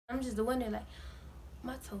I'm just the one that like,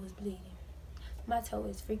 my toe is bleeding. My toe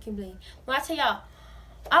is freaking bleeding. When I tell y'all,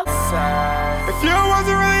 if you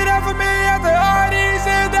wasn't really there for me after all these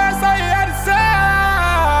years, that's all you had to say.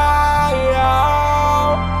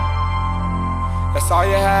 That's all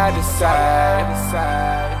you had to say.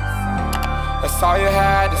 That's all you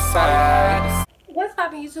had to say. what's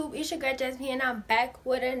poppin' YouTube? It's your girl Jazmyn and I'm back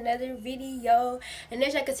with another video. And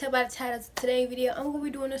as y'all can tell by the title of today's video, I'm gonna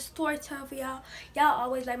be doing a story time for y'all. Y'all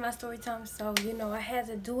always like my story time, so you know I had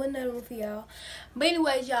to do another one for y'all. But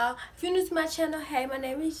anyways, y'all, if you're new to my channel, hey, my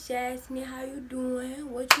name is Jazmyn. How you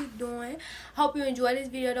doing? What you doing? Hope you enjoy this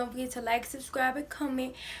video. Don't forget to like, subscribe, and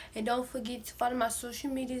comment. And don't forget to follow my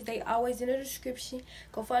social medias. They always in the description.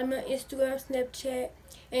 Go follow me on Instagram, Snapchat,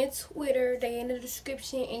 and Twitter. They in the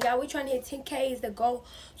description. And y'all, we trying to hit 10K is the goal,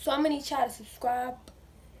 so I'm gonna need y'all to subscribe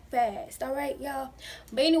fast. All right, y'all.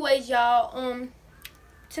 But anyways, y'all,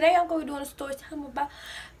 today I'm gonna be doing a story time about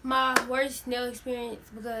my worst nail experience,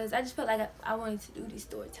 because I just felt like I wanted to do this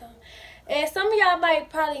story time. And some of y'all might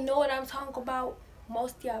probably know what I'm talking about.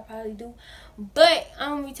 Most of y'all probably do, but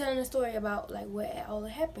I'm gonna be telling a story about like what all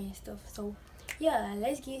happened and stuff. So yeah,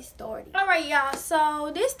 let's get started. All right, y'all,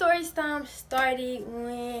 so this story time started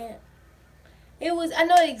when it was, I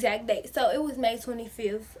know the exact date, so it was May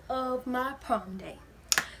 25th of my prom day.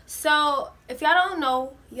 So if y'all don't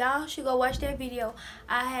know, y'all should go watch that video.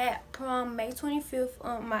 I had prom May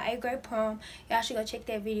 25th, my 8th grade prom. Y'all should go check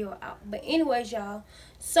that video out. But anyways, y'all,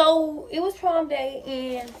 so it was prom day,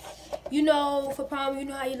 and you know, for prom, you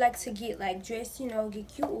know how you like to get like dressed, you know, get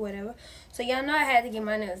cute or whatever. So y'all know I had to get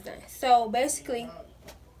my nails done. So basically,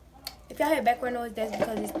 if y'all hear background noise, that's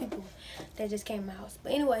because it's people that just came in my house.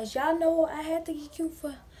 But anyways, y'all know I had to get cute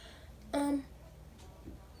for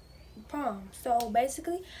prom. So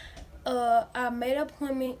basically, I made an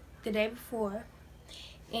appointment the day before,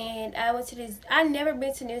 and I went to this. I never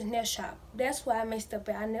been to this nail shop. That's why I messed up.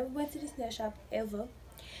 I never went to this nail shop ever,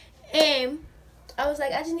 and I was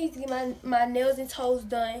like, I just need to get my nails and toes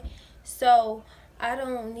done, so I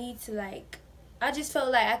don't need to like. I just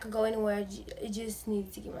felt like I could go anywhere. I just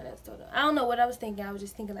needed to get my nails done. I don't know what I was thinking. I was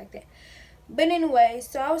just thinking like that. But anyway,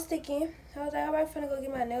 so I was thinking, I was like, alright, I'm finna go get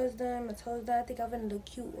my nails done, my toes done. I think I'm finna look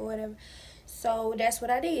cute or whatever. So that's what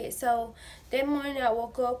I did. So that morning I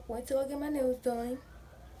woke up, went to go get my nails done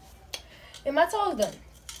and my toes done.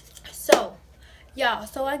 So y'all,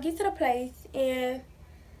 so I get to the place, and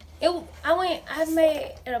I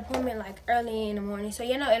made an appointment like early in the morning. So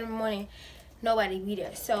you know, in the morning nobody be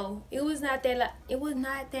there. So it was not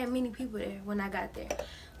that many people there when I got there.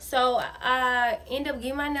 So I ended up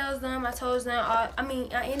getting my nails done, my toes done. I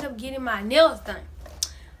ended up getting my nails done.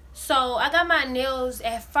 So I got my nails.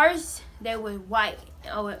 At first they were white.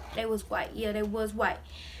 Oh, they was white. Yeah, they was white.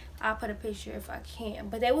 I'll put a picture if I can.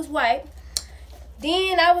 But they was white.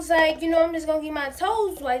 Then I was like, you know, I'm just gonna get my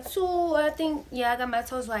toes white too. I think, yeah, I got my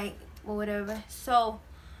toes white or whatever. So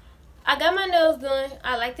I got my nails done.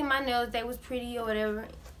 I liked my nails. They was pretty or whatever.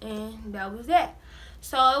 And that was that.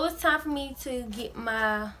 So it was time for me to get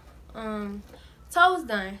my toes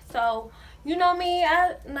done. So you know me,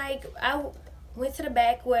 I went to the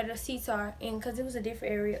back where the seats are, and because it was a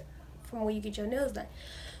different area from where you get your nails done.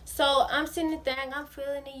 So I'm sitting there, I'm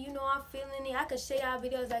feeling it. You know, I'm feeling it. I could show y'all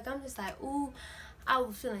videos. Like, I'm just like, ooh, I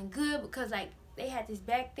was feeling good, because like they had this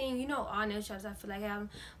back thing. You know, all nail shops I feel like having,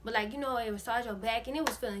 but like, you know, it massage your back, and it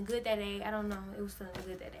was feeling good that day. I don't know, it was feeling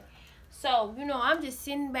good that day. So you know, I'm just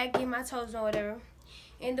sitting back getting my toes or whatever.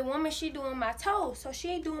 And the woman, she doing my toes. So she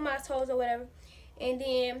ain't doing my toes or whatever. And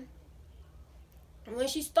then when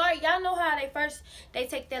she start, y'all know how they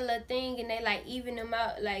take that little thing and they like even them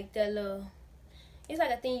out, like that little, it's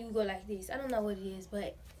like a thing you go like this. I don't know what it is,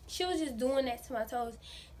 but she was just doing that to my toes.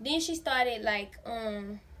 Then she started like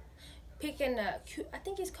picking the, I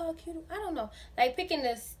think it's called cuticle, I don't know, like picking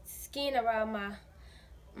the skin around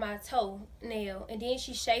my toe nail, and then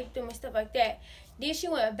she shaped them and stuff like that. Then she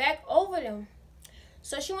went back over them.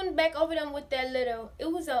 So she went back over them with that little,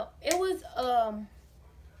 I'm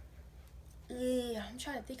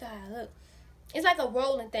trying to think how I look. It's like a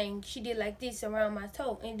rolling thing. She did like this around my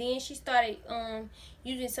toe. And then she started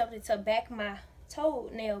using something to back my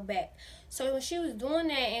toenail back. So when she was doing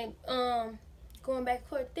that and going back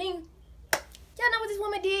for a thing, y'all know what this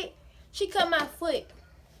woman did? She cut my foot.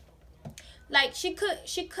 Like she cut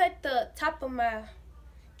the top of my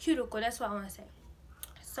cuticle. That's what I want to say.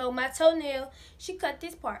 So my toenail, she cut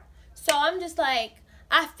this part. So I'm just like,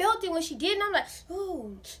 I felt it when she did, and I'm like,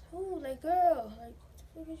 ooh, like, girl, like, what the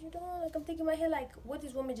what is you doing? Like, I'm thinking in my head, like, what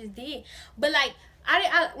this woman just did. But like,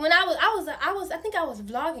 I think I was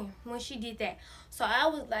vlogging when she did that. So I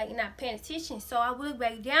was like not paying attention. So I looked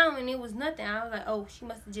back down and it was nothing. I was like, oh, she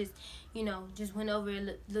must have just, you know, just went over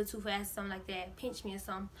a little too fast or something like that, pinched me or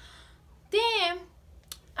something. Then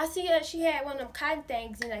I see that she had one of them cotton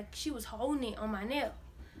things and like she was holding it on my nail.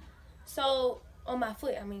 So on my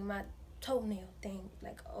foot, I mean my toenail thing,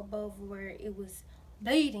 like above where it was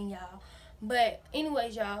bleeding, y'all. But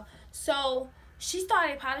anyways, y'all, so she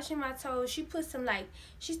started polishing my toes. She put some, like,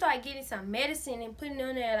 she started getting some medicine and putting it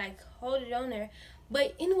on there, like, hold it on there.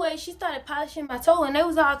 But anyway, she started polishing my toe, and they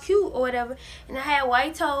was all cute or whatever. And I had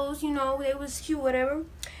white toes, you know, they was cute, whatever.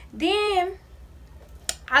 Then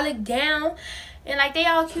I looked down, and, like, they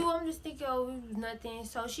all cute. I'm just thinking, oh, it was nothing.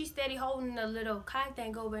 So she steady holding the little cotton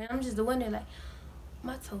thing over, and I'm just wondering, like,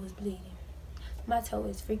 my toe is bleeding. My toe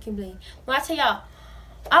is freaking bleeding. When I tell y'all,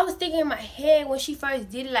 I was thinking in my head when she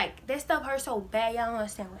first did it, like, that stuff hurt so bad. Y'all don't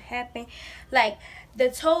understand what happened. Like, my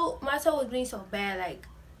toe was bleeding so bad. Like,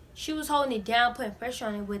 she was holding it down, putting pressure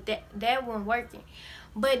on it, but that wasn't working.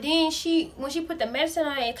 But then when she put the medicine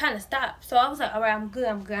on it, it kind of stopped. So I was like, all right, I'm good.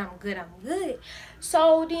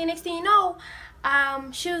 So then next thing you know,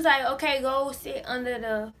 she was like, okay, go sit under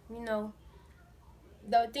the, you know,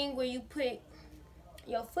 the thing where you put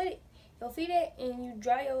your feet at, and you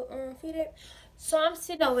dry your feet at. So I'm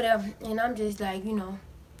sitting over there, and I'm just like, you know,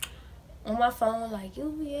 on my phone, like,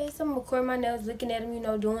 oh, yes, I'm recording my nails, looking at them, you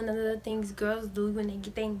know, doing the little things girls do when they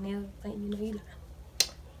get their nails, like, you know, you like,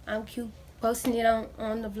 I'm cute, posting it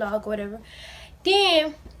on the vlog or whatever.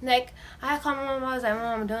 Then, like, I called my mom, I was like,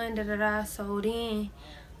 Mom, I'm done, da-da-da. So then,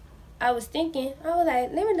 I was thinking, I was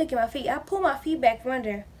like, let me look at my feet. I pulled my feet back from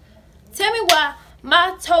under. Tell me why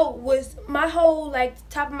my whole, like,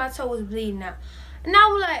 top of my toe was bleeding out. And I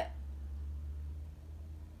was like,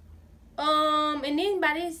 and then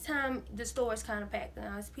by this time the store is kind of packed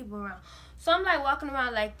now. There's people around, so I'm like walking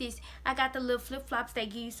around like this. I got the little flip flops they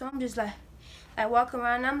give you, so I'm just like walking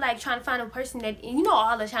around. And I'm like trying to find a person that, you know,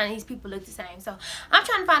 all the Chinese people look the same, so I'm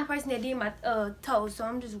trying to find a person that did my toes. So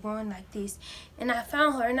I'm just going like this, and I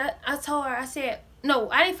found her, and I told her, I said, no,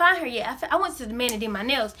 I didn't find her yet. I went to the man that did my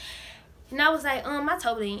nails, and I was like, my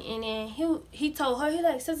toe bleeding. And then he told her, he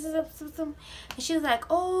like, and she was like,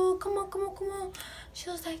 oh, come on. She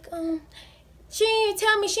was like, she didn't even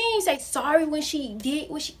tell me. She didn't even say sorry when she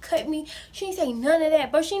cut me. She didn't say none of that.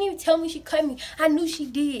 But she didn't even tell me she cut me. I knew she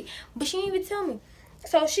did, but she didn't even tell me.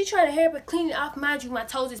 So she tried to hurry up and clean it off. Mind you, my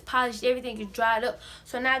toes is polished. Everything is dried up.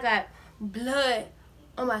 So now I got blood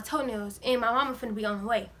on my toenails, and my mama finna be on the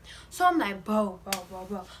way. So I'm like, bro.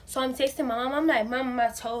 So I'm texting my mom. I'm like, Mama, my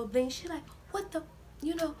toe bleeding. She like, what the,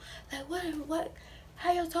 you know, like, what?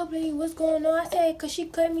 How your toe bleeding? What's going on? I said, cause she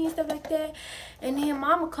cut me and stuff like that. And then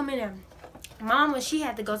Mama come in there. Mama, she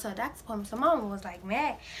had to go to a doctor's appointment, so Mama was like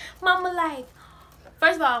mad. Mama like,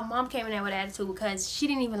 first of all, Mom came in there with attitude because she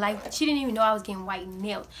didn't even know I was getting white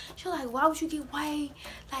nails. She was like, why would you get white?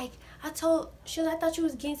 Like, I thought you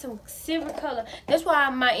was getting some silver color. That's why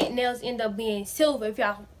my nails end up being silver, if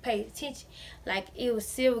y'all pay attention. Like, it was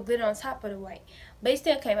silver glitter on top of the white. But it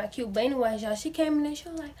still came out cute. But anyways, y'all, she came in there, she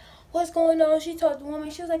was like, what's going on? She told the woman,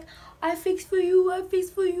 she was like, I fix for you, da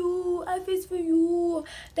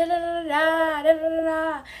da da da da da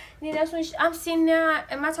da. And then that's when I'm sitting there,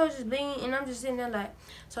 and my toes just bleeding, and I'm just sitting there like,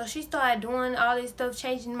 so she started doing all this stuff,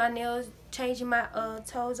 changing my nails, changing my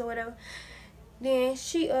toes or whatever. Then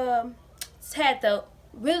she had to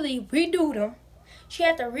really redo them. She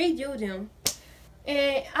had to redo them,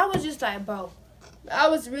 and I was just like, bro, I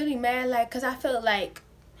was really mad, like, cause I felt like,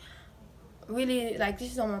 really, like,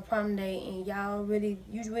 this is on my prom day, and you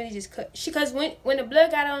really just cut. Cause when the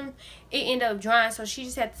blood got on, it ended up drying, so she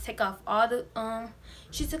just had to take off all the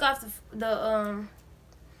she took off the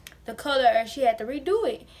color, and she had to redo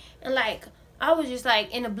it. And like, I was just like,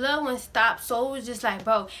 and the blood wouldn't stop, so it was just like,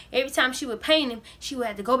 bro, every time she would paint him, she would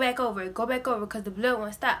have to go back over, cause the blood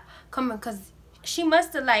wouldn't stop coming, cause she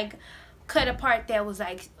must have like cut a part that was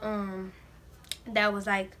like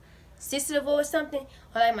sensitive or something,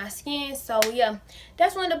 or like my skin. So yeah,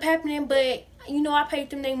 that's what ended up happening. But you know, I paid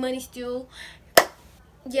them their money still.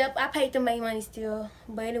 Yep, I paid them their money still.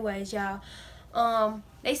 But anyways, y'all,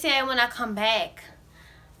 they said when I come back,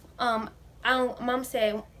 Mom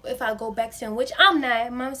said if I go back to them, which I'm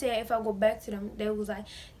not. Mom said if I go back to them, they was like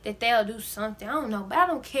that they'll do something. I don't know, but I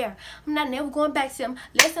don't care. I'm not never going back to them.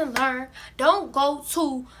 Lesson learned. Don't go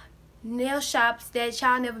to nail shops that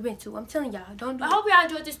y'all never been to. I'm telling y'all, don't do it. I hope y'all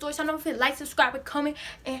enjoyed this story. So don't forget to like, subscribe, and comment.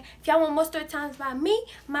 And if y'all want more story times by me,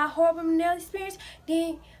 my horrible nail experience,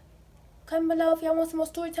 then comment below if y'all want some more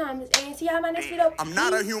story times. And see y'all in my next video. I'm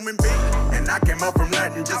not a human being, and I came up from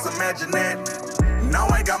nothing, just imagine that. Now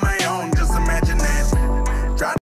I got my own, just imagine